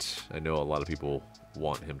gone yet. I know a lot of people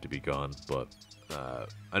want him to be gone, but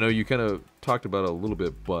I know you kind of talked about it a little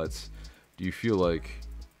bit, but do you feel like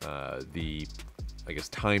the, I guess,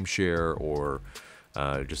 timeshare or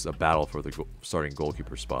just a battle for the starting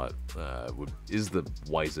goalkeeper spot is the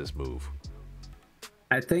wisest move?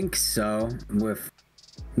 I think so.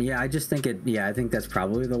 I just think I think that's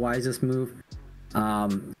probably the wisest move.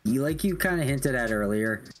 Like you kind of hinted at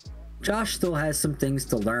earlier, Josh still has some things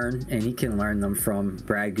to learn, and he can learn them from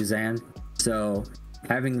Brad Guzan. So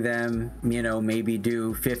having them, maybe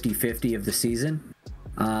do 50-50 of the season,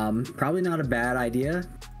 probably not a bad idea.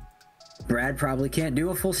 Brad probably can't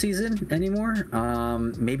do a full season anymore.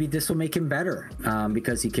 Maybe this will make him better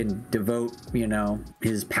because he can devote,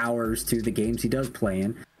 his powers to the games he does play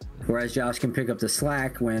in, whereas Josh can pick up the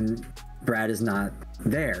slack when Brad is not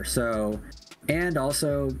there. So, and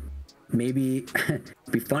also maybe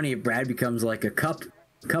be funny if Brad becomes like a cup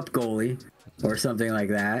goalie or something like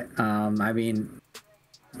that. I mean,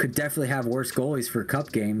 could definitely have worse goalies for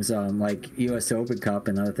cup games, like US Open Cup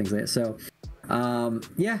and other things like that. So,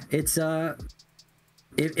 yeah, it's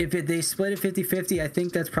if they split it 50-50, I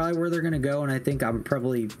think that's probably where they're going to go, and I think I'm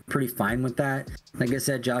probably pretty fine with that. Like I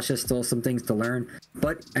said, Josh has still some things to learn,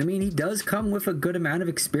 but I mean, he does come with a good amount of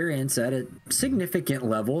experience at a significant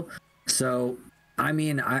level. So, I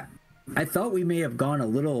mean, I thought we may have gone a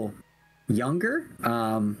little younger,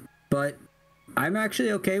 but I'm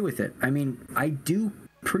actually okay with it. I mean, I do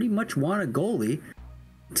pretty much want a goalie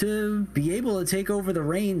to be able to take over the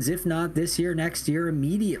reins, if not this year, next year,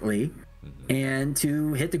 immediately, and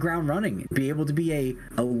to hit the ground running, be able to be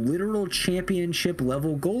a literal championship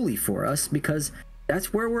level goalie for us, because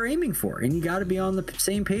that's where we're aiming for, and you got to be on the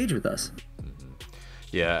same page with us.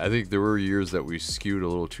 Yeah, I think there were years that we skewed a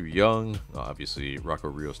little too young. Obviously, Rocco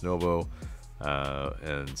Rios Novo,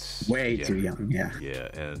 and way too young. Yeah,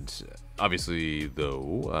 and obviously,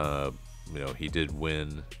 though, he did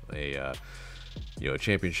win a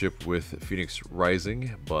championship with Phoenix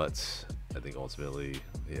Rising, but I think ultimately,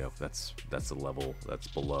 that's a level that's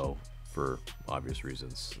below, for obvious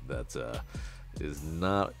reasons. That is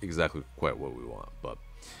not exactly quite what we want. But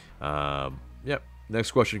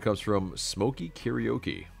next question comes from Smoky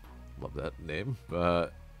Karaoke. Love that name.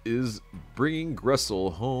 Is bringing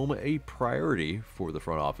Gressel home a priority for the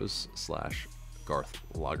front office / Garth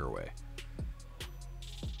Lagerwey?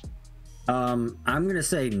 I'm going to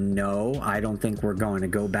say no. I don't think we're going to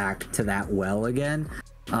go back to that well again.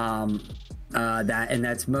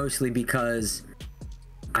 That's mostly because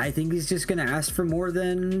I think he's just going to ask for more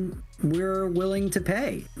than we're willing to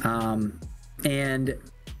pay. And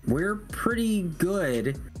we're pretty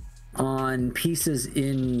good on pieces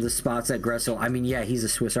in the spots that Gressel. I mean, yeah, he's a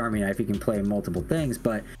Swiss Army knife. He can play multiple things,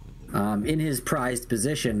 but in his prized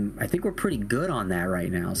position, I think we're pretty good on that right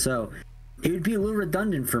now. So it would be a little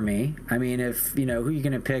redundant for me. I mean, if, who are you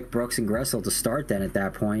going to pick, Brooks and Gressel, to start then at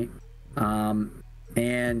that point?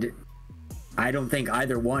 And I don't think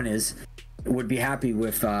either one would be happy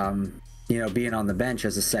with, being on the bench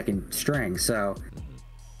as a second string. So,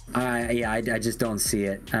 I just don't see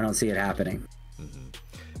it. I don't see it happening.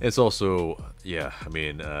 It's also, I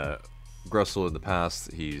mean, Gressel in the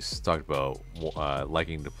past, he's talked about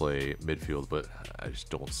liking to play midfield, but I just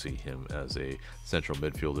don't see him as a central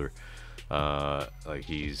midfielder. Like,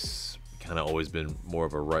 he's kind of always been more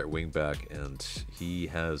of a right wing back, and he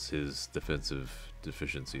has his defensive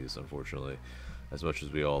deficiencies, unfortunately. As much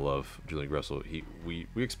as we all love Julian Gressel, we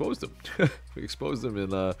exposed him. We exposed him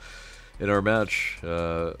in our match,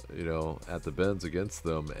 at the Benz against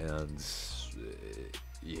them, and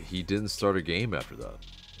he didn't start a game after that.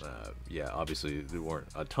 Obviously there weren't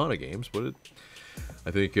a ton of games, but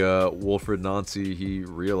I think Wilfred Nancy, he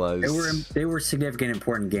realized they were significant,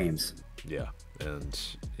 important games. Yeah, and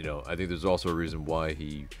I think there's also a reason why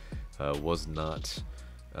he was not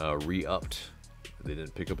re-upped. They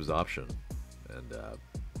didn't pick up his option, and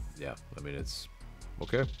I mean, it's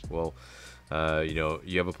okay. Well,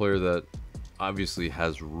 you have a player that obviously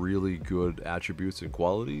has really good attributes and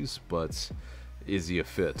qualities, but is he a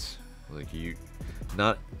fit? Like,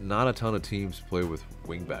 not a ton of teams play with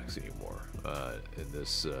wingbacks anymore in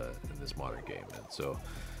this modern game, and so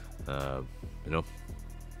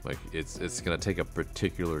like, it's gonna take a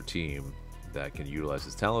particular team that can utilize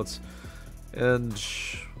his talents, and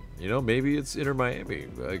maybe it's Inter Miami.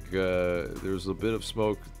 Like, there's a bit of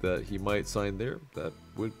smoke that he might sign there. That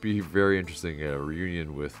would be very interesting, a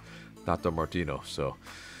reunion with Tata Martino. So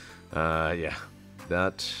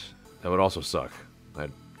that would also suck. I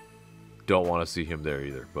don't want to see him there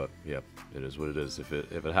either, but it is what it is if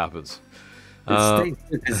it happens. It stinks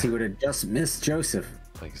because he would have just missed Joseph.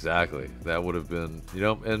 Exactly. That would have been,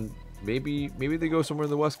 and maybe they go somewhere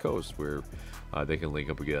in the West Coast where they can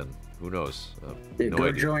link up again. Who knows?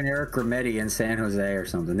 Go join Eric Rametti in San Jose or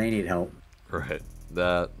something. They need help. Right.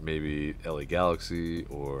 That, maybe LA Galaxy,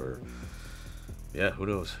 or who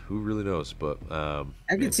knows? Who really knows? But I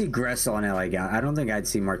could see Gressel on LA Galaxy. I don't think I'd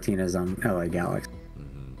see Martinez on LA Galaxy.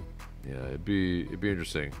 Yeah, it'd be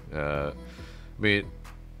interesting. I mean,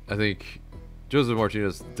 I think Joseph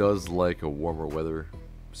Martinez does like a warmer weather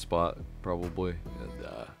spot, probably, and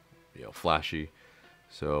flashy.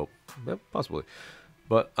 So possibly.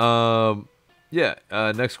 But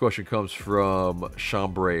next question comes from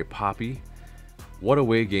Chambray Poppy. what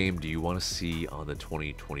away game do you want to see on the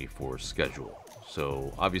 2024 schedule?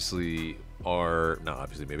 So obviously our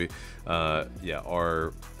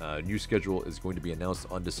new schedule is going to be announced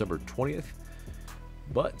on December 20th.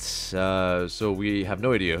 But so we have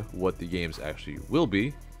no idea what the games actually will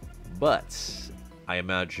be. But I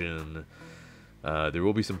imagine there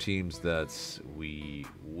will be some teams that we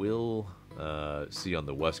will see on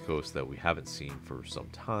the West Coast that we haven't seen for some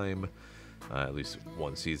time, at least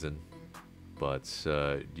one season. But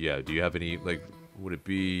yeah, do you have any, like, would it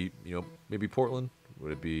be, maybe Portland?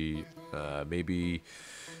 Would it be maybe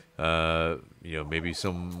maybe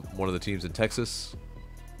one of the teams in Texas?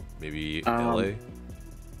 Maybe LA?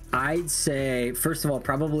 I'd say, first of all,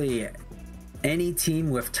 probably any team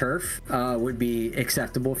with turf would be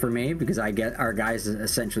acceptable for me, because I get our guys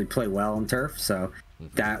essentially play well on turf, so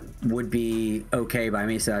that would be okay by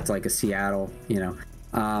me. So that's like a Seattle,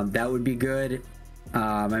 that would be good.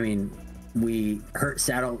 I mean, we hurt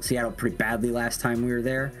Seattle pretty badly last time we were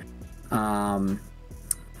there. And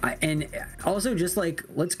also just like,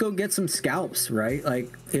 let's go get some scalps, right?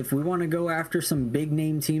 Like, if we want to go after some big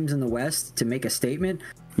name teams in the West to make a statement,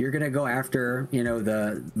 you're going to go after,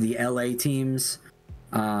 the LA teams.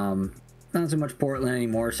 Not so much Portland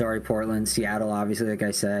anymore. Sorry, Portland. Seattle, obviously, like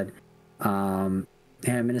I said.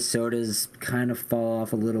 Minnesota's kind of fall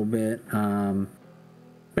off a little bit.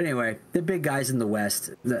 But anyway, the big guys in the West,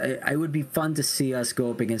 it would be fun to see us go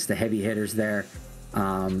up against the heavy hitters there.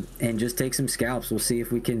 And just take some scalps. We'll see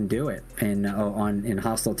if we can do it in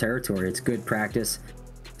hostile territory. It's good practice.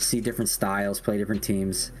 See different styles, play different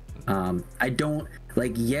teams. I don't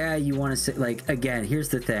like. Yeah, you want to say, like, again. Here's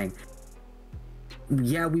the thing.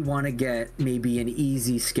 Yeah, we want to get maybe an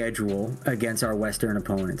easy schedule against our Western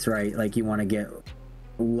opponents, right? Like, you want to get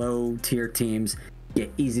low tier teams,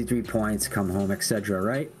 get easy 3 points, come home, etc.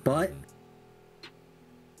 Right? But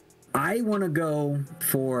I want to go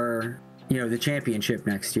for the championship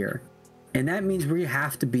next year. And that means we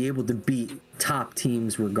have to be able to beat top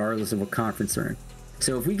teams regardless of what conference they're in.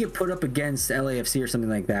 So if we get put up against LAFC or something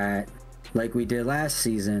like that, like we did last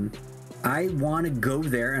season, I want to go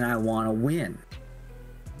there and I want to win.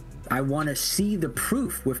 I want to see the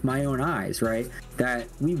proof with my own eyes, right? That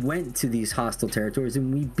we went to these hostile territories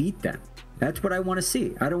and we beat them. That's what I want to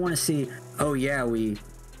see. I don't want to see, oh yeah, we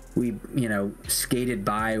skated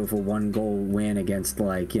by with a 1-goal win against,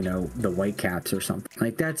 like, the Whitecaps or something.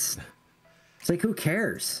 Like, it's like, who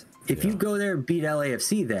cares? If you go there and beat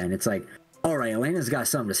LAFC, then it's like, all right, Elena's got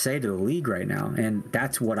something to say to the league right now. And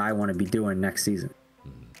that's what I want to be doing next season.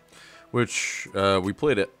 Which we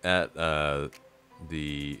played it at the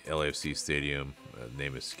LAFC stadium.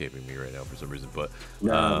 Name is escaping me right now for some reason, but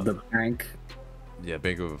the bank. Yeah,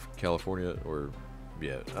 Bank of California, or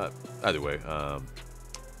either way.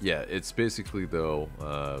 Yeah, it's basically, though,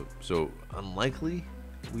 so unlikely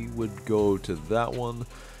we would go to that one.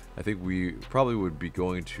 I think we probably would be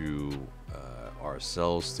going to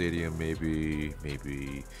RSL Stadium, maybe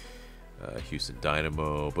Houston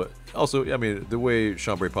Dynamo. But also, I mean, the way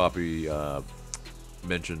Chambray Poppy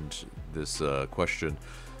mentioned this question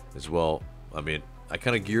as well, I mean, I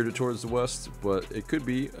kind of geared it towards the West, but it could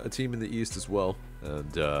be a team in the East as well.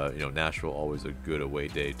 And, Nashville, always a good away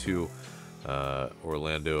day, too.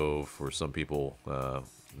 Orlando for some people,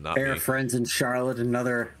 not Air me. Friends in Charlotte,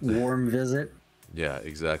 another warm visit. Yeah,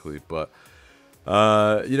 exactly. But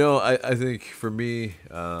I think for me,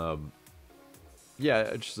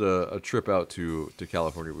 just a trip out to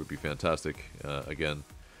California would be fantastic. Again,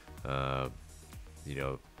 I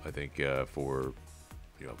think for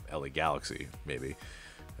LA Galaxy, maybe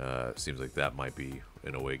seems like that might be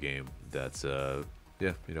an away game. That's I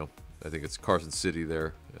think it's Carson City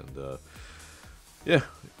there, and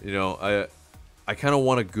I kind of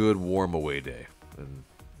want a good warm away day and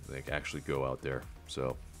like actually go out there.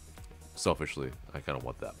 So selfishly, I kind of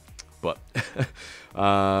want that. But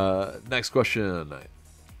next question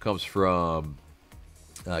comes from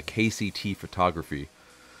KCT Photography.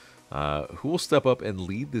 Who will step up and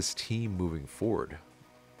lead this team moving forward?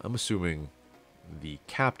 I'm assuming the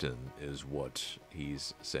captain is what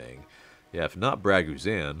he's saying. Yeah, if not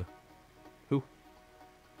Braguzan, who?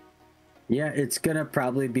 Yeah, it's gonna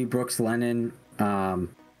probably be Brooks Lennon.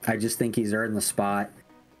 I just think he's earned the spot.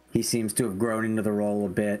 He seems to have grown into the role a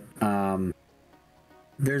bit.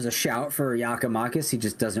 There's a shout for Giakoumakis. He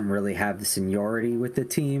just doesn't really have the seniority with the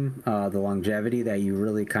team, the longevity that you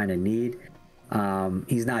really kind of need.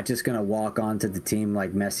 He's not just going to walk onto the team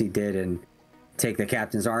like Messi did and take the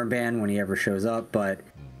captain's armband when he ever shows up. But,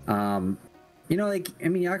 Giakoumakis,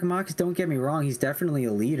 don't get me wrong. He's definitely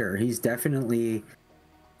a leader. He's definitely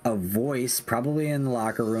a voice probably in the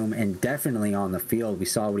locker room and definitely on the field. We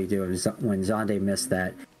saw what he did when Zonde missed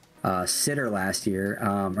that sitter last year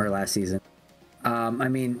or last season. I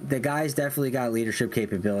mean, the guy's definitely got leadership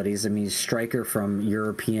capabilities. I mean, he's a striker from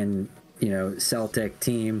European, Celtic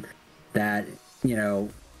team that,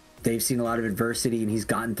 they've seen a lot of adversity and he's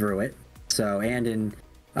gotten through it. So, and in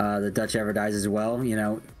the Dutch Everdijs as well,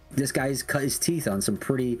 this guy's cut his teeth on some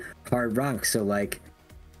pretty hard rocks. So, like,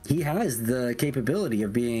 he has the capability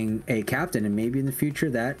of being a captain, and maybe in the future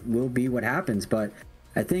that will be what happens. But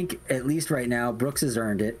I think at least right now, Brooks has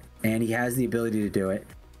earned it, and he has the ability to do it.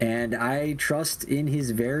 And I trust in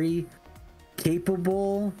his very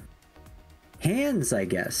capable hands, I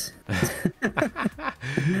guess. I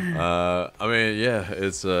mean, yeah,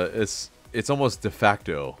 it's almost de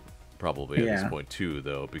facto probably at this point too,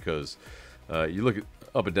 though, because you look at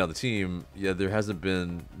up and down the team, there hasn't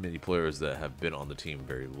been many players that have been on the team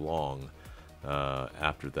very long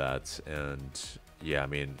after that, and I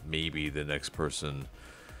mean, maybe the next person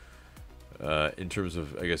in terms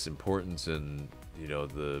of, I guess, importance and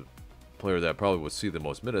the player that probably would see the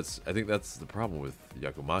most minutes. I think that's the problem with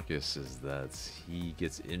Giakoumakis, is that he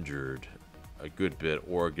gets injured a good bit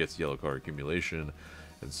or gets yellow card accumulation,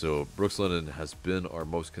 and so Brooks Lennon has been our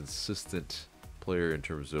most consistent player in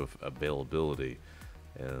terms of availability,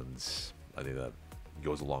 and I think that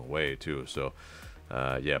goes a long way too. So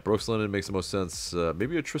Brooks Lennon makes the most sense.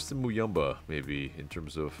 Maybe a Tristan Muyumba, maybe, in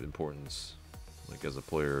terms of importance, like as a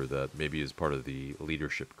player that maybe is part of the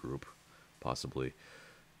leadership group, possibly.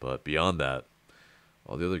 But beyond that,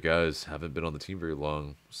 all the other guys haven't been on the team very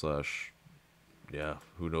long.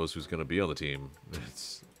 Who knows who's going to be on the team?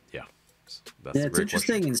 That's it's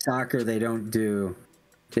interesting. Question. In soccer, they don't do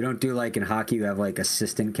like in hockey. You have like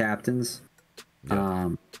assistant captains.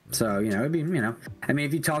 So it'd be I mean,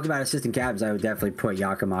 if you talk about assistant captains, I would definitely put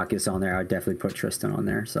Giakoumakis on there. I would definitely put Tristan on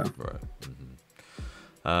there. So right.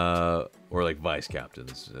 Or like vice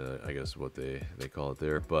captains, I guess what they call it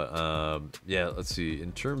there. But let's see.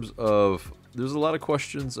 In terms of, there's a lot of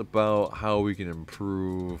questions about how we can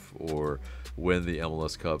improve or win the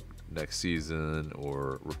MLS Cup next season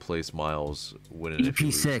or replace Miles winning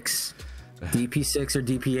DP6, DP6 or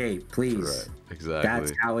DP8, please. Right, exactly.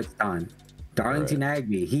 That's how it's done. Darlington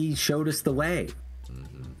Nagbe, he showed us the way.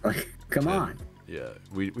 Like, come on. Yeah,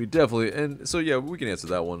 we definitely, and so we can answer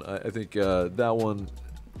that one. I think that one.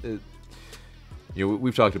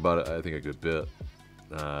 We've talked about it, I think, a good bit.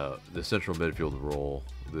 The central midfield role,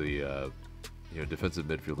 the defensive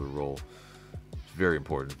midfielder role, is very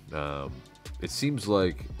important. It seems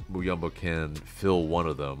like Muyumba can fill one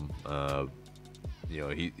of them.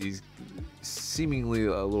 He's seemingly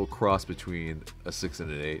a little cross between a 6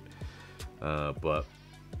 and an 8. But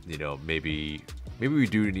maybe we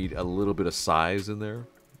do need a little bit of size in there,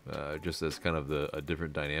 just as kind of a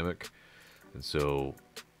different dynamic. And so,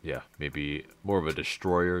 maybe more of a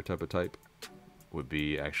destroyer type would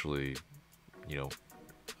be actually,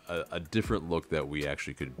 a different look that we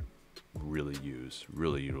actually could really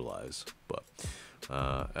utilize. But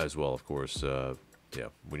as well, of course,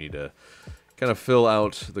 we need to kind of fill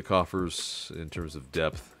out the coffers in terms of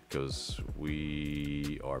depth, because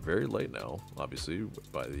we are very late now. Obviously,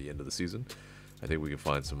 by the end of the season, I think we can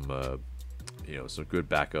find some some good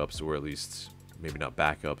backups, or at least maybe not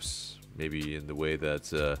backups, maybe in the way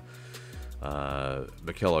that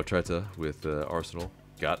Mikel Arteta with Arsenal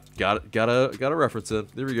got a reference in.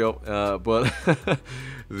 There we go. But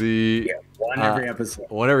one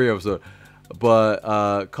every episode,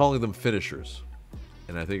 but calling them finishers,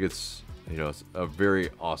 and I think it's a very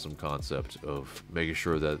awesome concept of making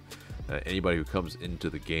sure that anybody who comes into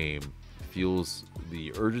the game feels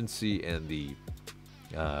the urgency and the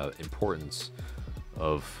importance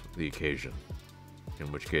of the occasion, in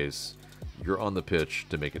which case you're on the pitch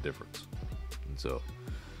to make a difference. And so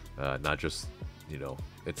not just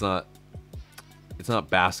it's not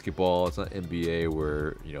basketball, it's not NBA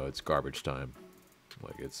where it's garbage time.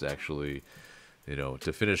 Like, it's actually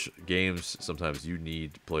to finish games, sometimes you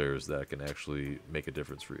need players that can actually make a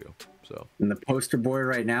difference for you. So, and the poster boy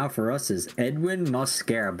right now for us is Edwin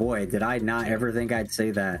Mosquera. Boy, did I not ever think I'd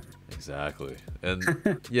say that. Exactly. And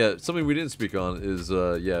something we didn't speak on is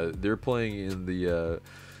they're playing in the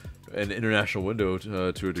an international window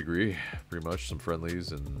to a degree, pretty much, some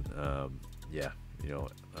friendlies, and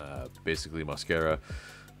basically Mosquera,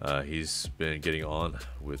 he's been getting on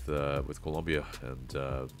with Colombia, and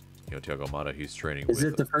Thiago Almada, he's training with. Is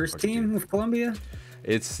it the first team of Colombia?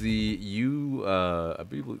 It's the I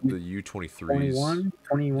believe the U23s.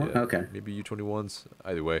 21? Okay. Maybe U21s.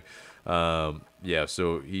 Either way.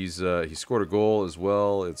 So he scored a goal as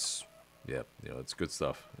well. It's it's good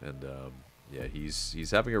stuff. And Yeah,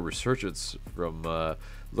 he's having a resurgence from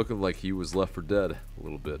looking like he was left for dead a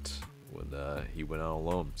little bit when he went out on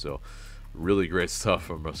loan. So really great stuff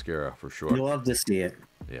from Mosquera for sure. You love to see it.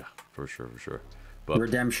 Yeah, for sure. But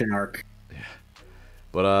redemption arc. Yeah.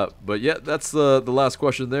 But yeah, that's the last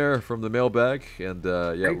question there from the mailbag, and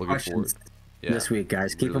yeah, Great looking questions forward. Yeah, this week,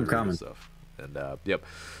 guys. Keep them coming. Stuff. And yep,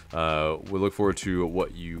 we look forward to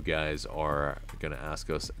what you guys are gonna ask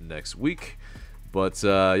us next week. But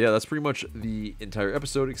yeah, that's pretty much the entire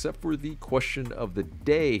episode, except for the question of the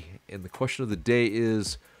day. And the question of the day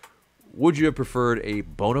is: would you have preferred a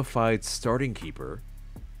bona fide starting keeper,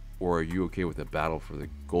 or are you okay with a battle for the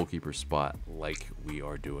goalkeeper spot like we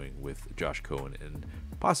are doing with Josh Cohen and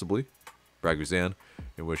possibly Braguzan?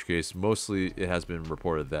 In which case, mostly it has been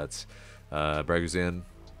reported that Braguzan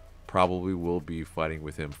probably will be fighting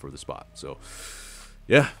with him for the spot. So,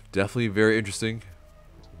 yeah, definitely very interesting.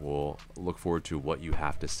 We'll look forward to what you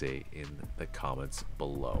have to say in the comments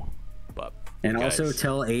below. But and guys, also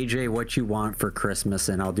tell AJ what you want for Christmas,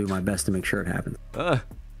 and I'll do my best to make sure it happens.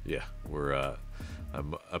 Yeah, we're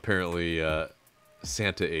I'm apparently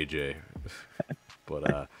Santa AJ,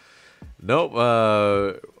 but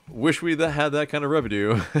nope. Wish we had that kind of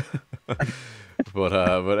revenue.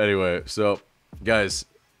 but anyway, so guys,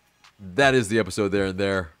 that is the episode there and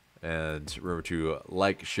there. And remember to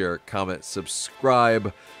like, share, comment,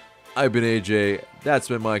 subscribe. I've been AJ. That's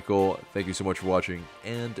been Michael. Thank you so much for watching,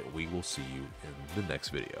 and we will see you in the next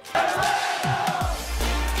video.